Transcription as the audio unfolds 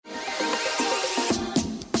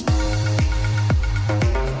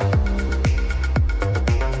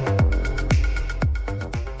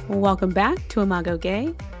Welcome back to Imago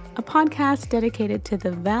Gay, a podcast dedicated to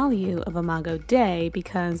the value of Imago Dei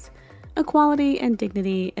because equality and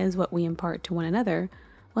dignity is what we impart to one another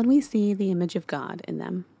when we see the image of God in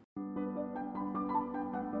them.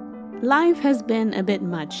 Life has been a bit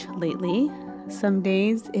much lately. Some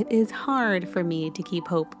days it is hard for me to keep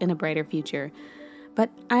hope in a brighter future,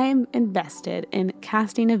 but I'm invested in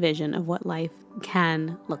casting a vision of what life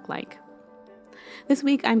can look like. This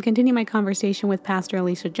week, I'm continuing my conversation with Pastor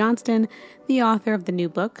Alicia Johnston, the author of the new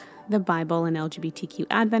book, The Bible and LGBTQ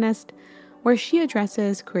Adventist, where she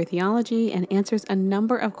addresses queer theology and answers a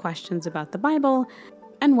number of questions about the Bible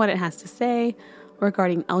and what it has to say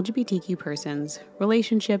regarding LGBTQ persons,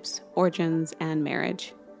 relationships, origins, and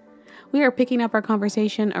marriage. We are picking up our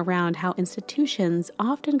conversation around how institutions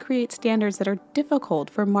often create standards that are difficult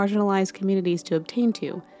for marginalized communities to obtain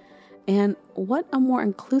to, and what a more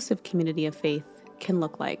inclusive community of faith can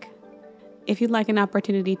look like. If you'd like an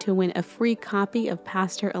opportunity to win a free copy of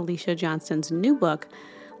Pastor Alicia Johnston's new book,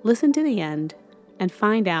 listen to the end and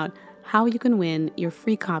find out how you can win your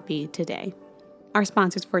free copy today. Our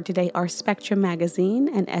sponsors for today are Spectrum Magazine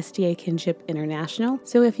and SDA Kinship International.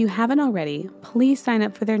 So if you haven't already, please sign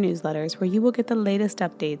up for their newsletters where you will get the latest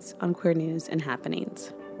updates on queer news and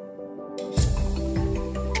happenings.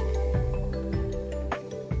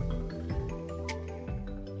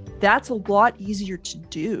 That's a lot easier to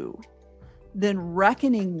do than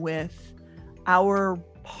reckoning with our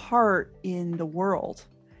part in the world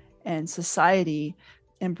and society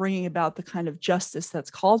and bringing about the kind of justice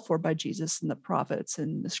that's called for by Jesus and the prophets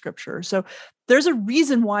and the scripture. So there's a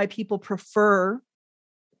reason why people prefer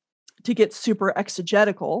to get super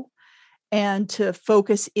exegetical and to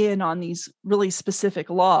focus in on these really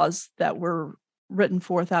specific laws that were written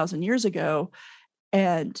 4,000 years ago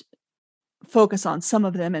and focus on some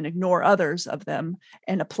of them and ignore others of them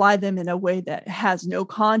and apply them in a way that has no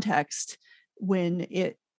context when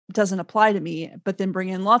it doesn't apply to me, but then bring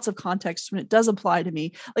in lots of context when it does apply to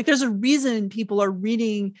me. Like there's a reason people are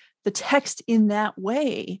reading the text in that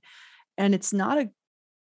way. And it's not a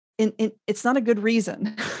good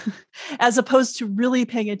reason as opposed to really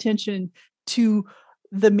paying attention to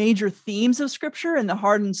the major themes of scripture and the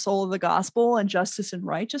heart and soul of the gospel and justice and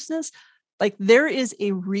righteousness. Like there is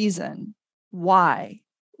a reason why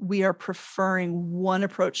we are preferring one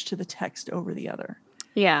approach to the text over the other.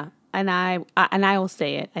 Yeah. And I will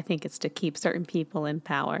say it. I think it's to keep certain people in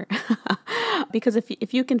power, because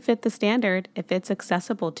if you can fit the standard, if it's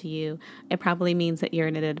accessible to you, it probably means that you're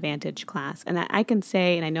in an advantage class. And I can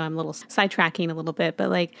say, and I know I'm a little sidetracking a little bit, but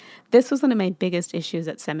like this was one of my biggest issues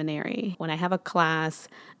at seminary when I have a class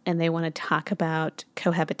and they want to talk about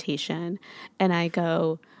cohabitation, and I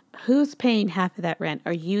go, who's paying half of that rent?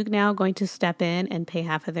 Are you now going to step in and pay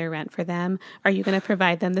half of their rent for them? Are you going to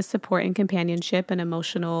provide them the support and companionship and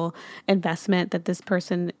emotional investment that this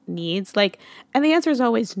person needs? And the answer is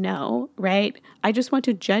always no, right? I just want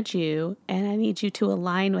to judge you and I need you to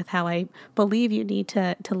align with how I believe you need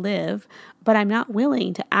to live, but I'm not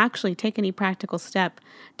willing to actually take any practical step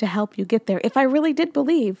to help you get there if I really did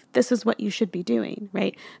believe this is what you should be doing,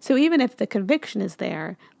 right? So even if the conviction is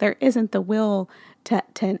there isn't the will to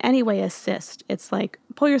in any way assist. It's like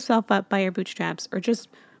pull yourself up by your bootstraps or just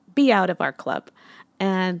be out of our club.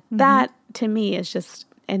 And that to me is just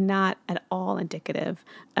and not at all indicative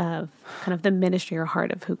of kind of the ministry or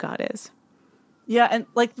heart of who God is. Yeah. And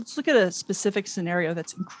let's look at a specific scenario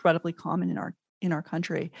that's incredibly common in our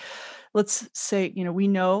country. Let's say, we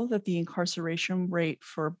know that the incarceration rate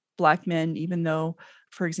for Black men, even though,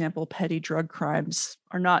 for example, petty drug crimes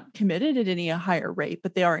are not committed at any higher rate,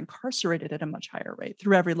 but they are incarcerated at a much higher rate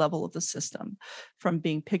through every level of the system, from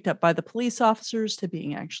being picked up by the police officers to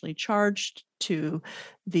being actually charged to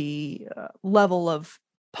the level of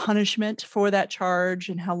punishment for that charge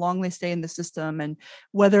and how long they stay in the system and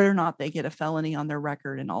whether or not they get a felony on their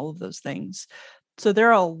record and all of those things. So there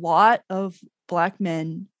are a lot of Black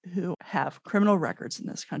men who have criminal records in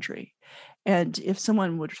this country. And if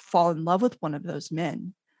someone would fall in love with one of those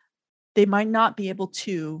men, they might not be able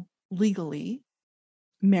to legally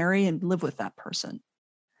marry and live with that person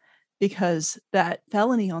because that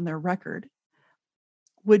felony on their record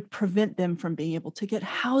would prevent them from being able to get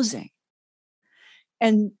housing.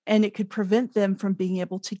 And it could prevent them from being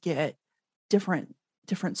able to get different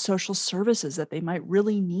social services that they might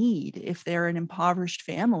really need if they're an impoverished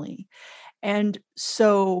family. And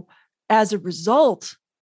so as a result,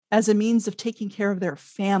 as a means of taking care of their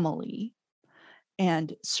family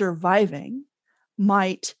and surviving,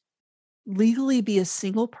 might legally be a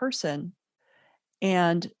single person,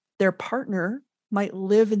 and their partner might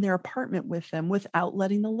live in their apartment with them without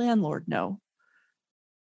letting the landlord know.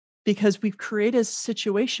 because we've created a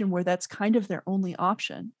situation where that's kind of their only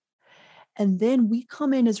option. And then we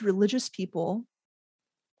come in as religious people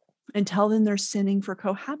and tell them they're sinning for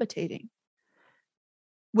cohabitating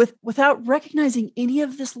without recognizing any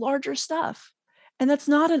of this larger stuff. And that's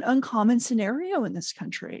not an uncommon scenario in this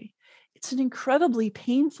country. It's an incredibly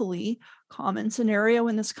painfully common scenario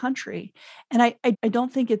in this country. And I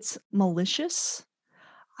don't think it's malicious.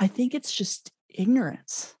 I think it's just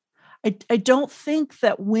ignorance. I don't think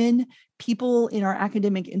that when people in our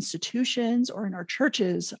academic institutions or in our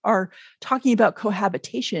churches are talking about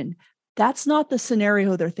cohabitation, that's not the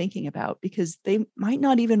scenario they're thinking about, because they might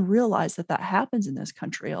not even realize that that happens in this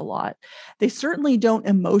country a lot. They certainly don't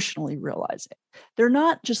emotionally realize it. They're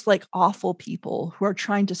not just like awful people who are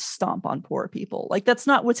trying to stomp on poor people. Like, that's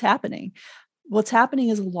not what's happening. What's happening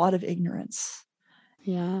is a lot of ignorance.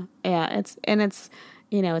 Yeah.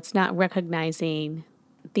 It's not recognizing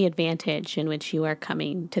the advantage in which you are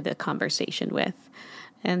coming to the conversation with.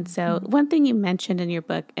 And so one thing you mentioned in your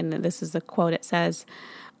book, and this is a quote, it says,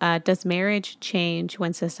 does marriage change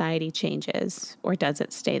when society changes, or does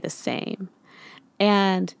it stay the same?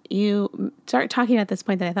 And you start talking at this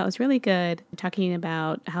point that I thought was really good, talking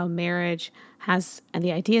about how marriage and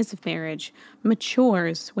the ideas of marriage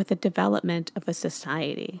matures with the development of a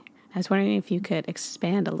society. I was wondering if you could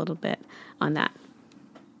expand a little bit on that.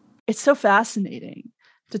 It's so fascinating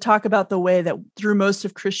to talk about the way that through most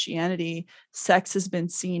of Christianity, sex has been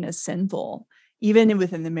seen as sinful, even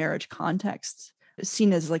within the marriage context,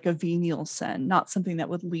 seen as like a venial sin, not something that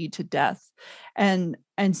would lead to death. And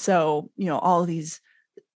so, all of these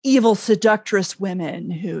evil seductress women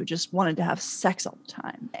who just wanted to have sex all the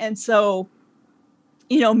time. And so,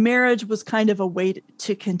 marriage was kind of a way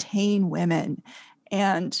to contain women.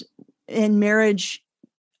 And marriage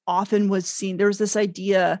often was seen, there was this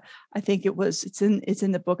idea, I think it's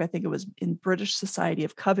in the book, I think it was in British Society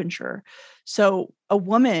of Coventry. So a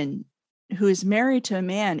woman who is married to a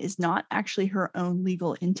man is not actually her own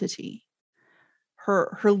legal entity.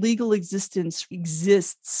 Her legal existence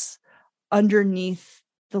exists underneath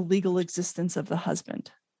the legal existence of the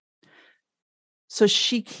husband. So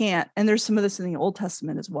she can't, and there's some of this in the Old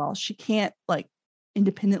Testament as well, she can't like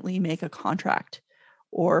independently make a contract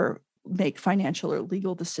or make financial or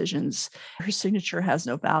legal decisions. Her signature has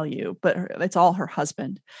no value, but it's all her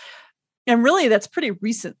husband. And really, that's pretty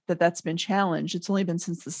recent that that's been challenged. It's only been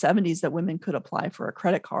since the 70s that women could apply for a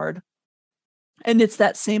credit card. And it's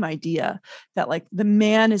that same idea that like the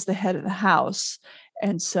man is the head of the house.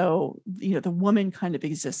 And so, the woman kind of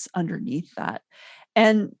exists underneath that.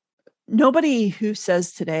 And nobody who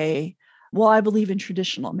says today, well, I believe in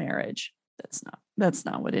traditional marriage, that's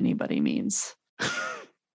not what anybody means.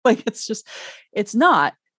 Like, it's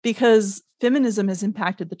not, because feminism has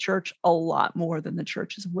impacted the church a lot more than the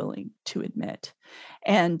church is willing to admit.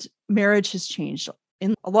 And marriage has changed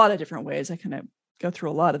in a lot of different ways. I kind of go through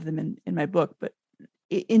a lot of them in my book, but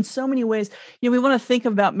in so many ways, we want to think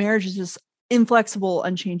about marriage as this inflexible,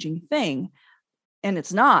 unchanging thing. And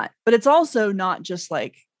it's not, but it's also not just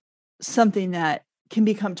like something that can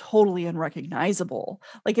become totally unrecognizable.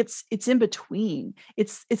 Like it's in between.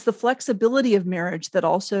 It's the flexibility of marriage that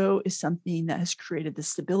also is something that has created the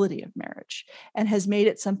stability of marriage and has made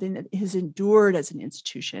it something that has endured as an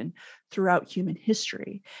institution throughout human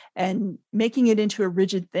history. And making it into a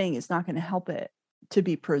rigid thing is not going to help it to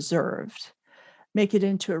be preserved. Make it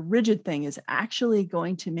into a rigid thing is actually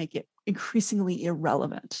going to make it increasingly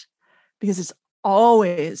irrelevant, because it's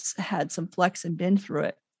always had some flex and bend through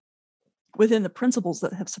it within the principles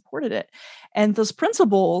that have supported it. And those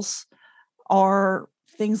principles are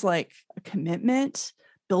things like a commitment,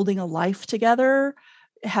 building a life together,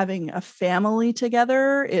 having a family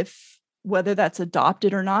together, whether that's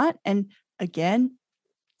adopted or not. And again,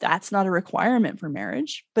 that's not a requirement for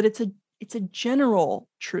marriage, but it's a general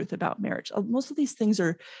truth about marriage. Most of these things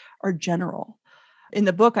are general. In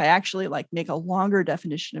the book, I actually make a longer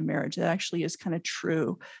definition of marriage that actually is kind of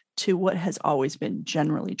true to what has always been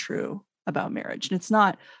generally true about marriage. And it's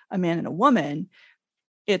not a man and a woman.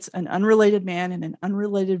 It's an unrelated man and an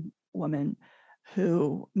unrelated woman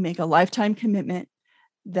who make a lifetime commitment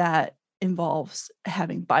that involves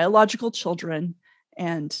having biological children.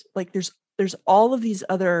 And there's all of these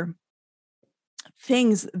other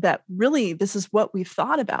things that really, this is what we've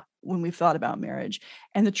thought about when we've thought about marriage.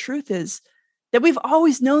 And the truth is that we've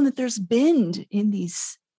always known that there's bend in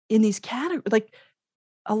these categories. Like,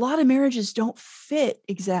 a lot of marriages don't fit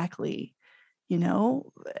exactly.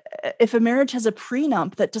 If a marriage has a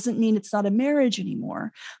prenup, that doesn't mean it's not a marriage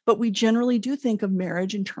anymore. But we generally do think of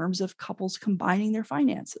marriage in terms of couples combining their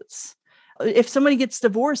finances. If somebody gets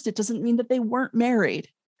divorced, it doesn't mean that they weren't married.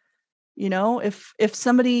 If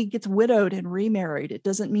somebody gets widowed and remarried, it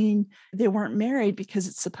doesn't mean they weren't married, because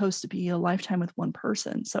it's supposed to be a lifetime with one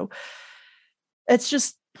person. So it's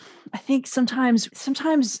just, I think sometimes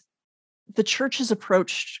the church has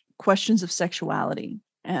approached questions of sexuality,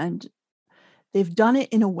 and they've done it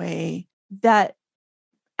in a way that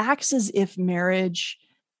acts as if marriage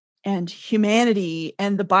and humanity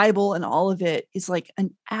and the Bible and all of it is like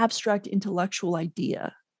an abstract intellectual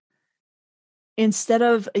idea instead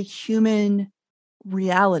of a human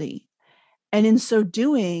reality. And in so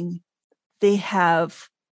doing, they have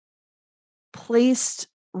placed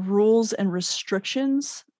rules and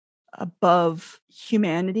restrictions above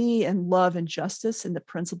humanity and love and justice and the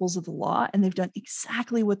principles of the law. And they've done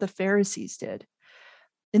exactly what the Pharisees did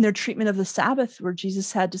in their treatment of the Sabbath, where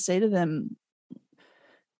Jesus had to say to them,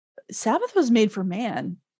 Sabbath was made for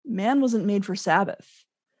man. Man wasn't made for Sabbath.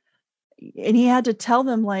 And he had to tell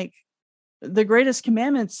them, like, the greatest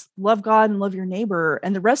commandments, love God and love your neighbor.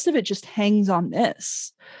 And the rest of it just hangs on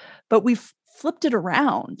this. But we've flipped it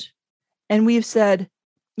around and we've said,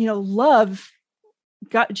 love,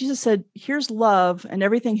 God, Jesus said, here's love, and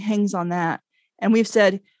everything hangs on that. And we've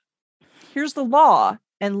said, here's the law,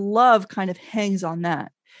 and love kind of hangs on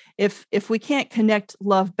that. If we can't connect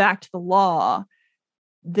love back to the law,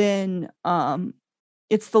 then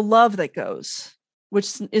it's the love that goes,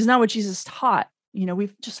 which is not what Jesus taught.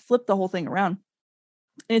 We've just flipped the whole thing around.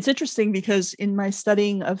 And it's interesting because in my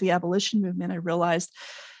studying of the abolition movement, I realized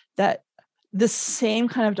that the same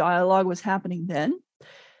kind of dialogue was happening then,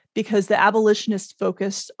 because the abolitionists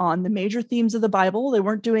focused on the major themes of the Bible. They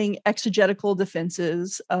weren't doing exegetical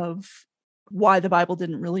defenses of why the Bible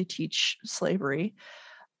didn't really teach slavery,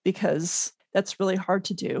 because that's really hard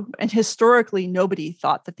to do. And historically, nobody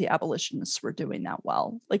thought that the abolitionists were doing that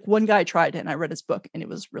well. Like, one guy tried it, and I read his book, and it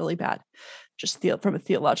was really bad, just from a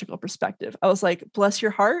theological perspective. I was like, bless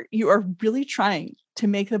your heart, you are really trying to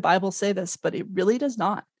make the Bible say this, but it really does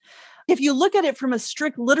not. If you look at it from a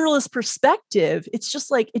strict literalist perspective, it's just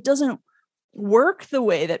like, it doesn't work the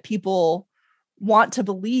way that people want to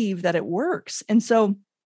believe that it works. And so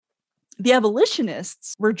the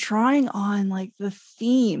abolitionists were drawing on like the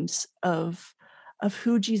themes of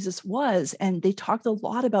who Jesus was. And they talked a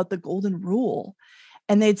lot about the golden rule.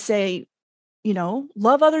 And they'd say,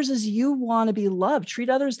 love others as you want to be loved, treat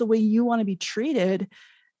others the way you want to be treated.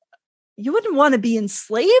 You wouldn't want to be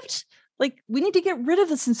enslaved. Like, we need to get rid of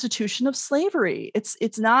this institution of slavery.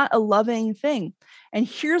 It's not a loving thing. And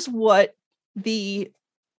here's what the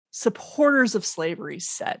supporters of slavery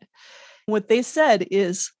said. What they said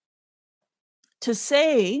is, to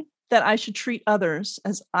say that I should treat others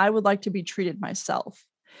as I would like to be treated myself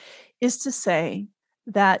is to say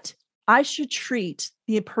that I should treat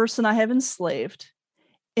the person I have enslaved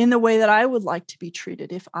in the way that I would like to be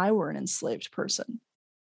treated if I were an enslaved person.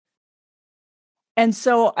 And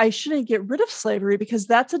so I shouldn't get rid of slavery, because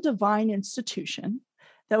that's a divine institution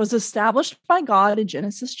that was established by God in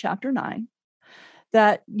Genesis chapter 9.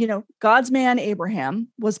 That, God's man Abraham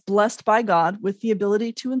was blessed by God with the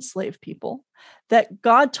ability to enslave people, that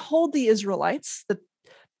God told the Israelites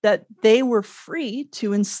that they were free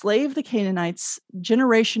to enslave the Canaanites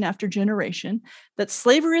generation after generation, that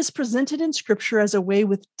slavery is presented in Scripture as a way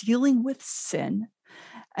with dealing with sin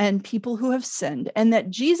and people who have sinned, and that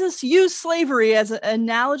Jesus used slavery as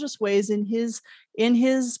analogous ways in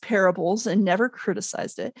his parables and never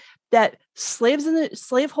criticized it, that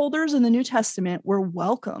slaveholders in the New Testament were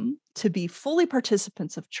welcome to be fully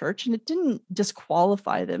participants of church, and it didn't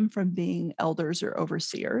disqualify them from being elders or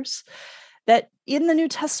overseers, that in the New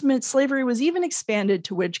Testament, slavery was even expanded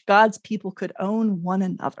to which God's people could own one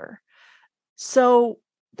another. So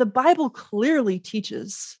the Bible clearly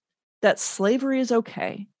teaches that slavery is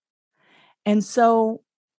okay. And so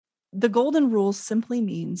the golden rule simply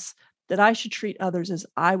means that I should treat others as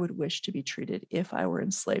I would wish to be treated if I were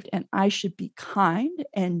enslaved. And I should be kind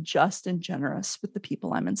and just and generous with the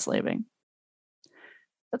people I'm enslaving.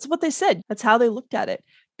 That's what they said. That's how they looked at it.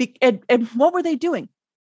 And what were they doing?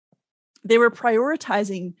 They were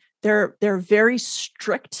prioritizing their very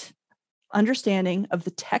strict understanding of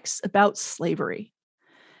the texts about slavery.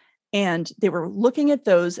 And they were looking at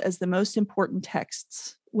those as the most important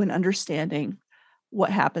texts when understanding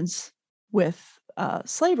what happens with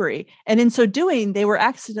slavery. And in so doing, they were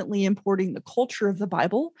accidentally importing the culture of the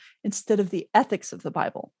Bible instead of the ethics of the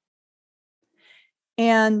Bible.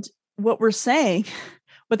 And what we're saying,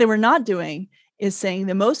 what they were not doing, is saying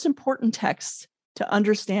the most important text to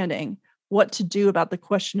understanding what to do about the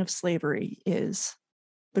question of slavery is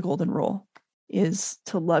the golden rule, is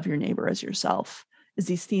to love your neighbor as yourself, is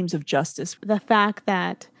these themes of justice. The fact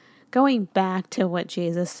that going back to what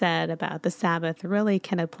Jesus said about the Sabbath really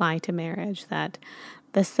can apply to marriage, that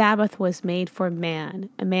the Sabbath was made for man.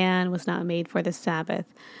 A man was not made for the Sabbath.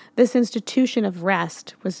 This institution of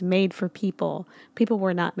rest was made for people. People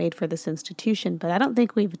were not made for this institution, but I don't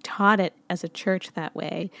think we've taught it as a church that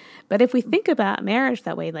way. But if we think about marriage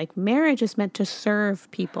that way, like marriage is meant to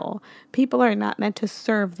serve people. People are not meant to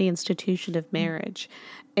serve the institution of marriage.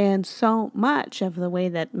 And so much of the way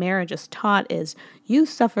that marriage is taught is you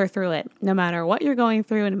suffer through it, no matter what you're going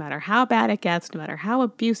through, no matter how bad it gets, no matter how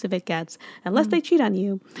abusive it gets, unless they cheat on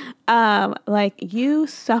you. Like you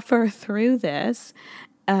suffer through this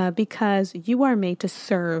because you are made to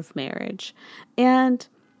serve marriage. And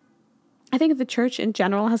I think the church in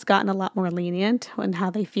general has gotten a lot more lenient in how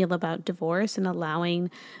they feel about divorce and allowing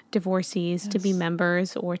divorcees to be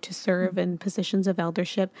members or to serve in positions of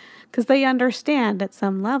eldership, because they understand at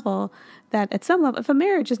some level that if a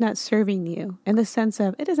marriage is not serving you in the sense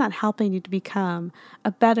of it is not helping you to become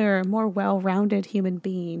a better, more well-rounded human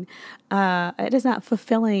being, it is not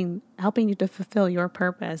helping you to fulfill your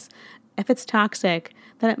purpose. If it's toxic,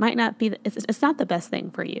 then it might not be, it's not the best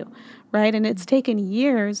thing for you, right? And it's taken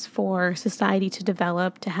years for society to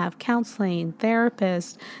develop, to have counseling,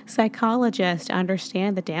 therapists, psychologists to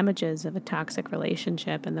understand the damages of a toxic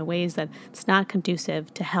relationship and the ways that it's not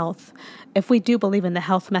conducive to health. If we do believe in the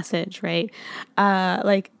health message, right?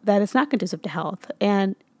 Like that it's not conducive to health.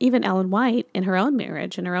 And even Ellen White in her own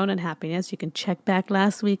marriage and her own unhappiness, you can check back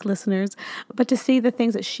last week, listeners, but to see the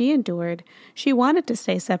things that she endured, she wanted to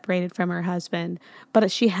stay separated from her husband, but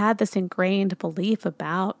she had this ingrained belief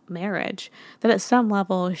about marriage that at some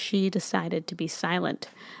level she decided to be silent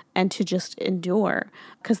and to just endure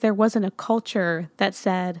because there wasn't a culture that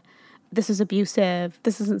said, this is abusive,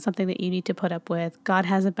 this isn't something that you need to put up with, God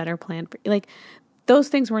has a better plan for you. Like those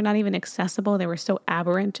things were not even accessible. They were so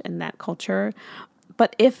aberrant in that culture.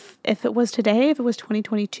 But if it was today, if it was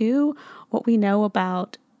 2022, what we know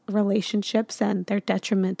about relationships and their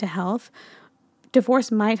detriment to health, divorce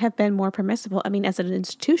might have been more permissible. I mean, as an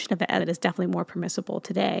institution of it is definitely more permissible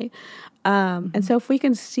today. And so if we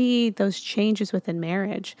can see those changes within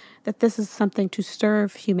marriage, that this is something to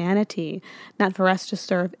serve humanity, not for us to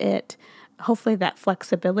serve it, hopefully that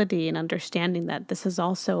flexibility and understanding that this is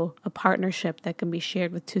also a partnership that can be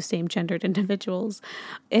shared with two same-gendered individuals,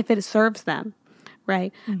 if it serves them.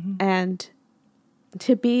 Right. And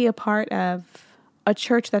to be a part of a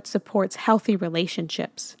church that supports healthy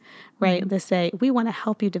relationships, right? They say, we want to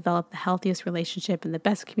help you develop the healthiest relationship and the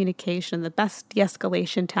best communication, the best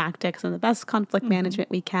de-escalation tactics, and the best conflict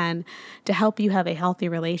management we can to help you have a healthy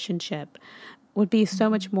relationship would be so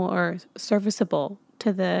much more serviceable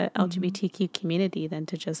to the LGBTQ community than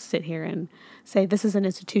to just sit here and say, this is an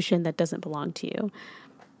institution that doesn't belong to you.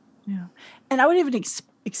 Yeah. And I would even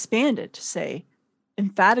expand it to say,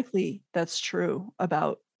 emphatically, that's true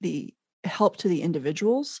about the help to the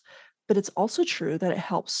individuals, but it's also true that it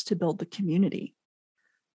helps to build the community.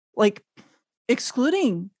 Like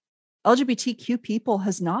excluding LGBTQ people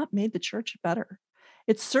has not made the church better.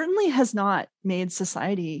 It certainly has not made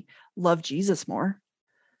society love Jesus more.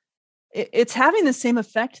 It's having the same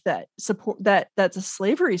effect that the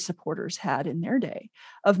slavery supporters had in their day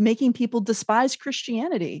of making people despise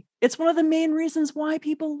Christianity. It's one of the main reasons why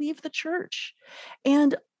people leave the church.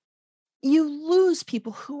 And you lose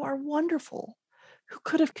people who are wonderful, who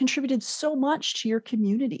could have contributed so much to your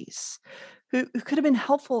communities, who could have been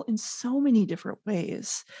helpful in so many different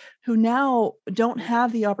ways, who now don't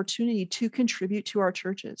have the opportunity to contribute to our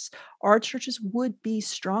churches. Our churches would be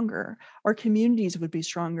stronger. Our communities would be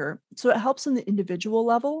stronger. So it helps on the individual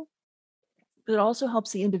level, but it also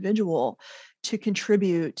helps the individual to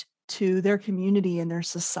contribute to their community and their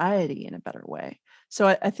society in a better way. So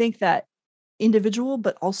I think that individual,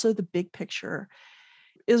 but also the big picture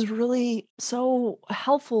is really so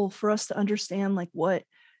helpful for us to understand like what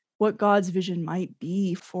God's vision might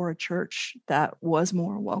be for a church that was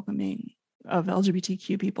more welcoming of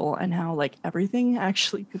LGBTQ people and how like everything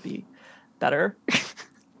actually could be better.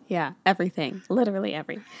 Yeah, everything, literally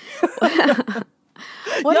everything.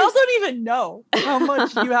 Y'all don't even know how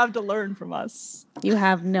much you have to learn from us. You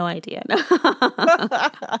have no idea.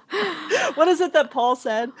 What is it that Paul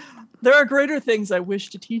said? There are greater things I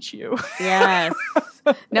wish to teach you. Yes.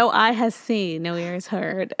 No eye has seen, no ear has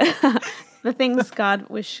heard. The things God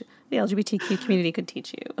wish the LGBTQ community could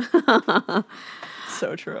teach you.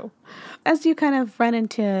 So true. As you kind of run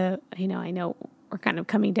into, I know we're kind of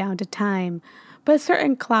coming down to time, but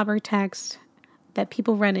certain clobber text that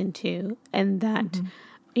people run into and that,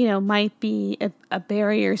 might be a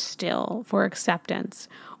barrier still for acceptance.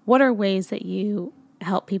 What are ways that you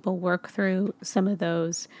help people work through some of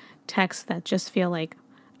those texts that just feel like,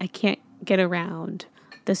 I can't get around.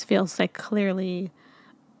 This feels like clearly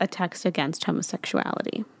a text against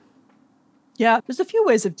homosexuality. Yeah, there's a few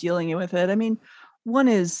ways of dealing with it. I mean, one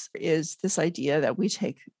is this idea that we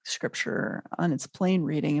take scripture on its plain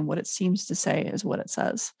reading, and what it seems to say is what it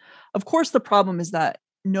says. Of course, the problem is that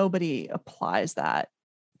nobody applies that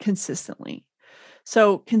consistently.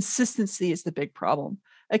 So consistency is the big problem.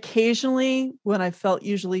 Occasionally, when I felt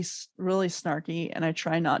usually really snarky, and I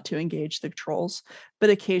try not to engage the trolls, but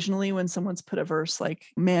occasionally when someone's put a verse like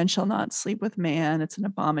man shall not sleep with man, it's an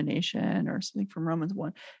abomination, or something from Romans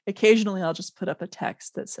 1, occasionally I'll just put up a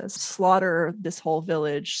text that says slaughter this whole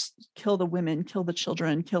village, kill the women, kill the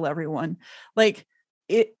children, kill everyone. Like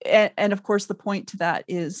it, and of course the point to that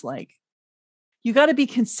is like, you got to be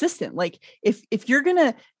consistent. Like if you're going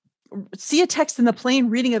to see a text and the plain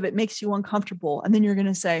reading of it makes you uncomfortable, and then you're going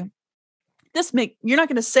to say, you're not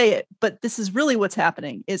going to say it, but this is really what's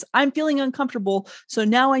happening is I'm feeling uncomfortable. So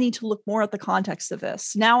now I need to look more at the context of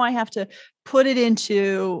this. Now I have to put it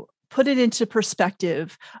into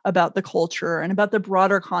perspective about the culture and about the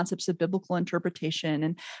broader concepts of biblical interpretation.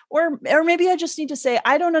 And, or maybe I just need to say,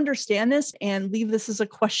 I don't understand this, and leave this as a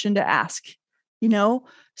question to ask,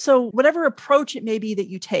 So whatever approach it may be that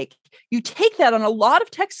you take that on a lot of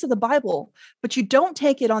texts of the Bible, but you don't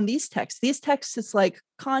take it on these texts. These texts, it's like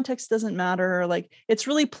context doesn't matter. Like it's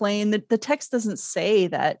really plain. The text doesn't say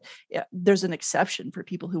that there's an exception for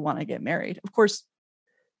people who want to get married. Of course,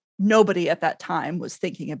 nobody at that time was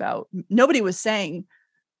nobody was saying,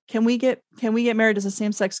 can we get married as a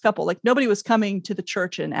same-sex couple? Like nobody was coming to the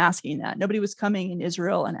church and asking that. Nobody was coming in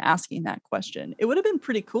Israel and asking that question. It would have been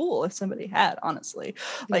pretty cool if somebody had, honestly.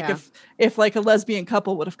 Like if like a lesbian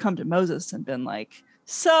couple would have come to Moses and been like,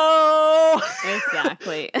 so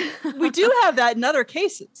exactly. We do have that in other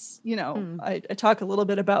cases. I talk a little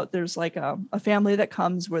bit about, there's like a family that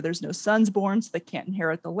comes where there's no sons born, so they can't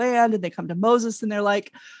inherit the land. And they come to Moses and they're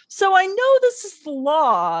like, so I know this is the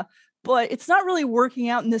law, but it's not really working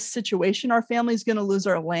out in this situation. Our family's going to lose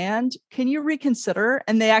our land. Can you reconsider?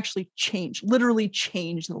 And they actually literally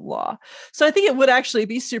change the law. So I think it would actually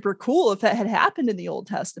be super cool if that had happened in the Old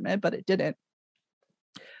Testament, but it didn't.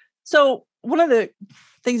 So one of the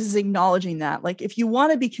things is acknowledging that, like, if you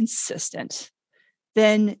want to be consistent,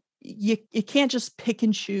 then you can't just pick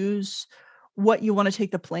and choose what you want to take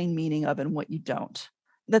the plain meaning of and what you don't.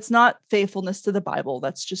 That's not faithfulness to the Bible.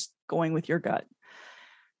 That's just going with your gut.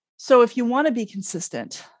 So if you want to be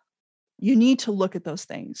consistent, you need to look at those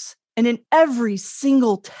things. And in every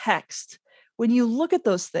single text, when you look at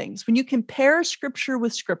those things, when you compare scripture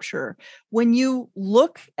with scripture, when you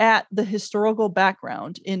look at the historical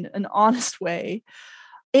background in an honest way,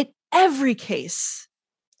 in every case,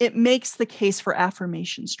 it makes the case for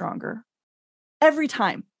affirmation stronger. Every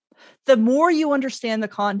time. The more you understand the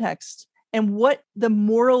context and what the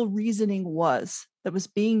moral reasoning was that was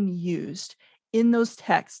being used in those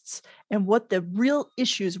texts and what the real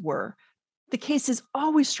issues were, the case is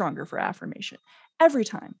always stronger for affirmation. Every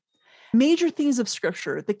time. Major themes of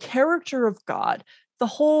scripture, the character of God, the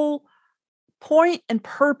whole point and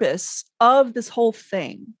purpose of this whole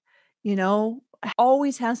thing,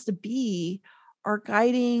 always has to be our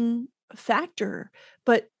guiding factor.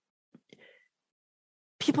 But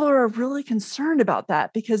people are really concerned about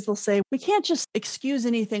that because they'll say, we can't just excuse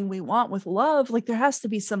anything we want with love. Like there has to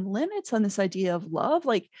be some limits on this idea of love.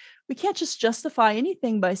 Like we can't just justify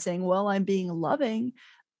anything by saying, well, I'm being loving.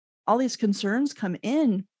 All these concerns come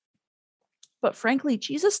in. But frankly,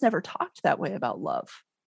 Jesus never talked that way about love.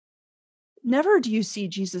 Never do you see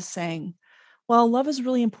Jesus saying, well, love is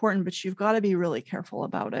really important, but you've got to be really careful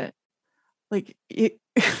about it.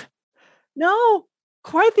 No,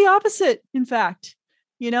 quite the opposite. In fact,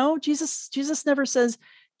 Jesus never says,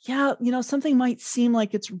 yeah, something might seem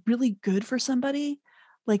like it's really good for somebody,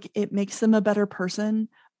 like it makes them a better person,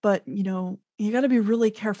 but you got to be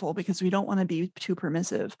really careful because we don't want to be too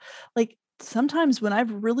permissive. Like sometimes when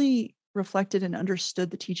I've really reflected and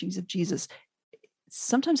understood the teachings of Jesus,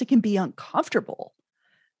 sometimes it can be uncomfortable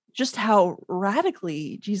just how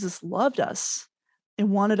radically Jesus loved us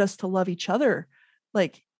and wanted us to love each other.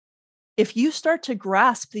 Like if you start to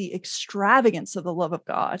grasp the extravagance of the love of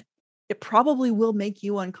God, it probably will make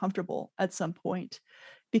you uncomfortable at some point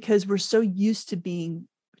because we're so used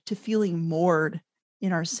to feeling moored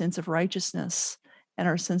in our sense of righteousness and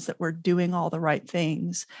our sense that we're doing all the right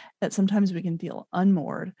things, that sometimes we can feel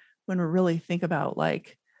unmoored when we really think about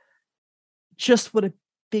like just what a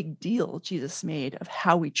big deal Jesus made of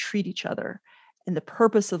how we treat each other and the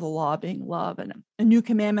purpose of the law being love. And a new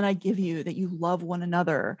commandment I give you, that you love one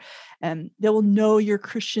another, and they will know you're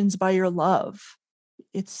Christians by your love.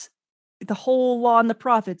 It's the whole law and the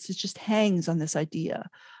prophets. It just hangs on this idea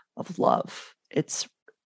of love. It's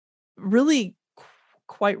really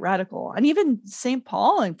quite radical. And even St.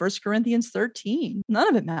 Paul in 1 Corinthians 13, none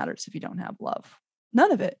of it matters if you don't have love.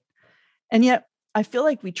 None of it. And yet I feel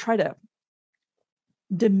like we try to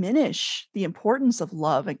diminish the importance of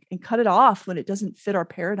love and cut it off when it doesn't fit our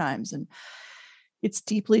paradigms. And it's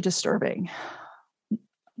deeply disturbing.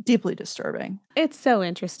 Deeply disturbing. It's so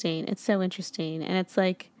interesting. It's so interesting. And it's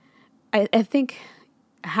like, I think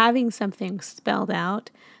having something spelled out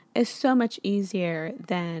is so much easier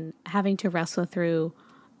than having to wrestle through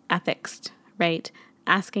ethics, right?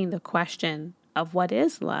 Asking the question of what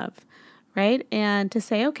is love, right? And to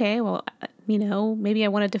say, okay, well, maybe I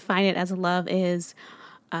want to define it as love is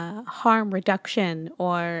harm reduction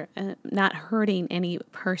or not hurting any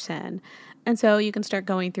person. And so you can start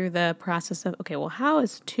going through the process of, okay, well, how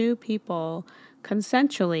is two people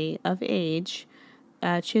consensually of age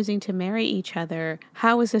choosing to marry each other?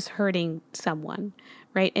 How is this hurting someone?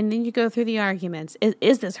 Right. And then you go through the arguments.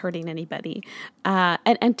 Is this hurting anybody?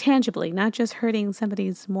 And tangibly, not just hurting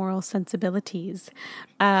somebody's moral sensibilities,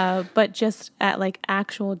 but just at like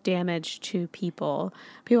actual damage to people.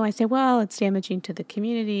 People might say, well, it's damaging to the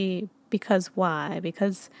community. Because why?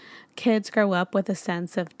 Because kids grow up with a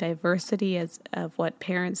sense of diversity of what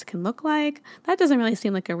parents can look like. That doesn't really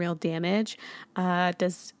seem like a real damage.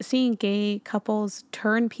 Does seeing gay couples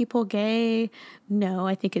turn people gay? No,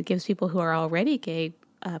 I think it gives people who are already gay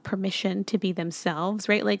permission to be themselves,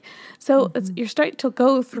 right? Like, so you're starting to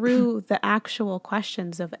go through the actual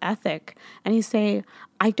questions of ethic, and you say,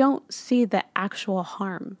 I don't see the actual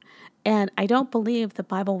harm. And I don't believe the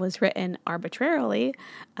Bible was written arbitrarily,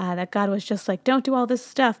 that God was just like, don't do all this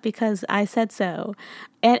stuff because I said so.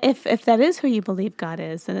 And if that is who you believe God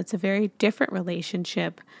is, then it's a very different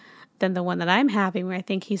relationship than the one that I'm having, where I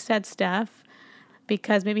think he said stuff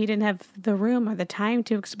because maybe he didn't have the room or the time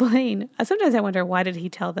to explain. Sometimes I wonder, why did he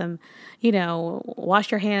tell them,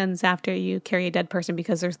 wash your hands after you carry a dead person,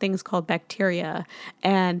 because there's things called bacteria.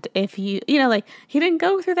 And if he didn't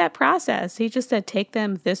go through that process. He just said, take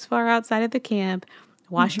them this far outside of the camp,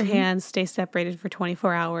 wash your hands, stay separated for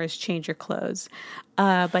 24 hours, change your clothes.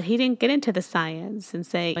 But he didn't get into the science and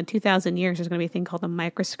say, in 2,000 years, there's going to be a thing called a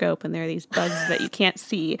microscope, and there are these bugs that you can't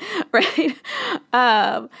see, right?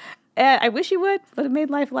 I wish he would, but it made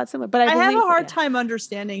life a lot simpler. But I have a hard time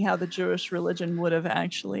understanding how the Jewish religion would have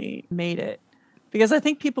actually made it, because I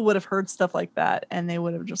think people would have heard stuff like that and they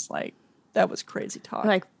would have just like, that was crazy talk.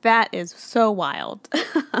 Like, that is so wild.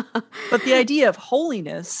 But the idea of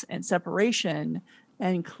holiness and separation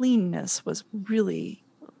and cleanness was really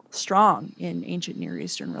strong in ancient Near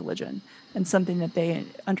Eastern religion, and something that they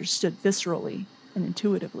understood viscerally and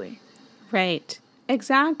intuitively. Right.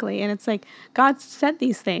 Exactly. And it's like God said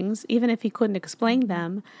these things, even if he couldn't explain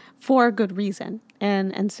them, for a good reason.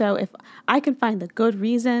 And so if I can find the good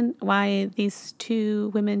reason why these two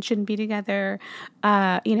women shouldn't be together,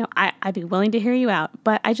 I'd be willing to hear you out.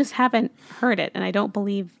 But I just haven't heard it, and I don't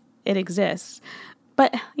believe it exists.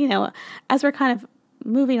 But, as we're kind of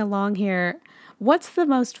moving along here, what's the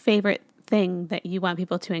most favorite thing that you want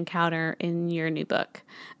people to encounter in your new book?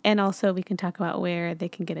 And also we can talk about where they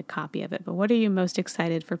can get a copy of it. But what are you most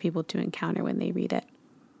excited for people to encounter when they read it?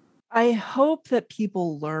 I hope that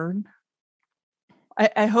people learn.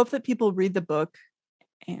 I hope that people read the book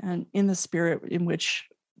and in the spirit in which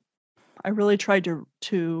I really tried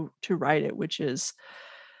to write it, which is,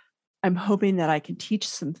 I'm hoping that I can teach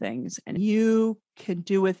some things and you can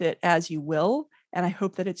do with it as you will. And I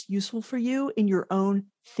hope that it's useful for you in your own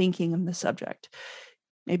thinking on the subject.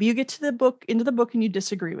 Maybe you get to the book, into the book, and you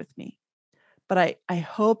disagree with me. But I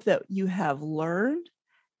hope that you have learned,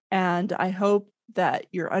 and I hope that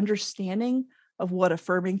your understanding of what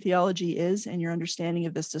affirming theology is and your understanding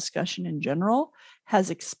of this discussion in general has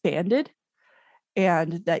expanded,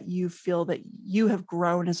 and that you feel that you have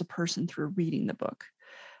grown as a person through reading the book.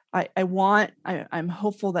 I'm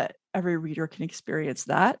hopeful that every reader can experience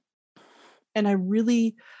that. And I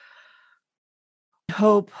really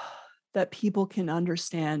hope that people can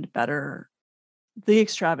understand better the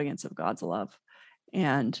extravagance of God's love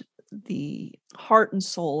and the heart and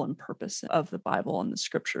soul and purpose of the Bible and the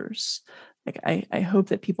scriptures. Like, I hope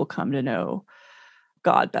that people come to know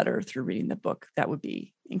God better through reading the book. That would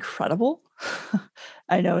be incredible.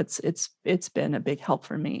 I know it's been a big help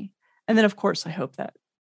for me. And then, of course, I hope that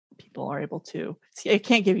people are able to see. I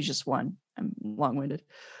can't give you just one. I'm long-winded.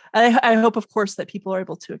 I hope, of course, that people are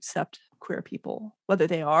able to accept queer people, whether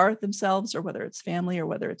they are themselves or whether it's family or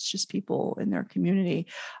whether it's just people in their community.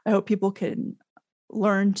 I hope people can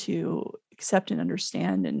learn to accept and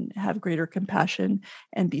understand and have greater compassion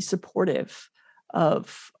and be supportive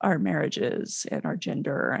of our marriages and our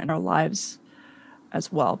gender and our lives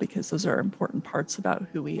as well, because those are important parts about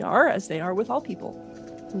who we are, as they are with all people.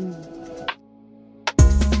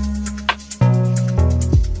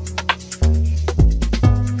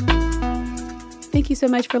 Thank you so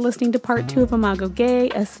much for listening to part 2 of Imago Gay,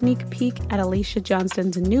 a sneak peek at Alicia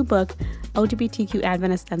Johnston's new book, LGBTQ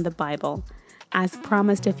Adventists and the Bible. As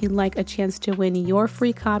promised, if you'd like a chance to win your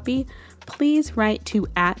free copy, please write to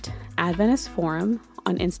 @AdventistForum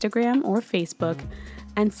on Instagram or Facebook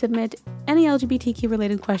and submit any LGBTQ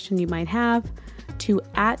related question you might have to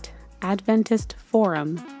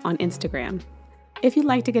 @AdventistForum on Instagram. If you'd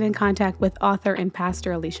like to get in contact with author and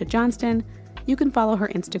pastor Alicia Johnston, you can follow her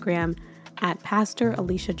Instagram @Pastor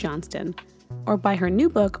Alicia Johnston, or buy her new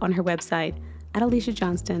book on her website at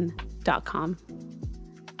aliciajohnston.com.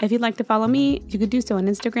 If you'd like to follow me, you could do so on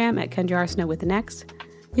Instagram @KendraArsnow with an X.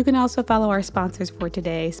 You can also follow our sponsors for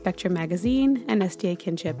today, Spectrum Magazine and SDA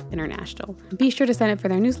Kinship International. Be sure to sign up for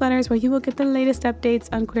their newsletters where you will get the latest updates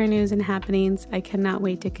on queer news and happenings. I cannot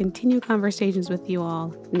wait to continue conversations with you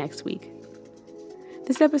all next week.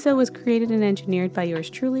 This episode was created and engineered by yours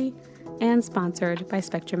truly, and sponsored by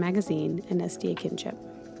Spectrum Magazine and SDA Kinship.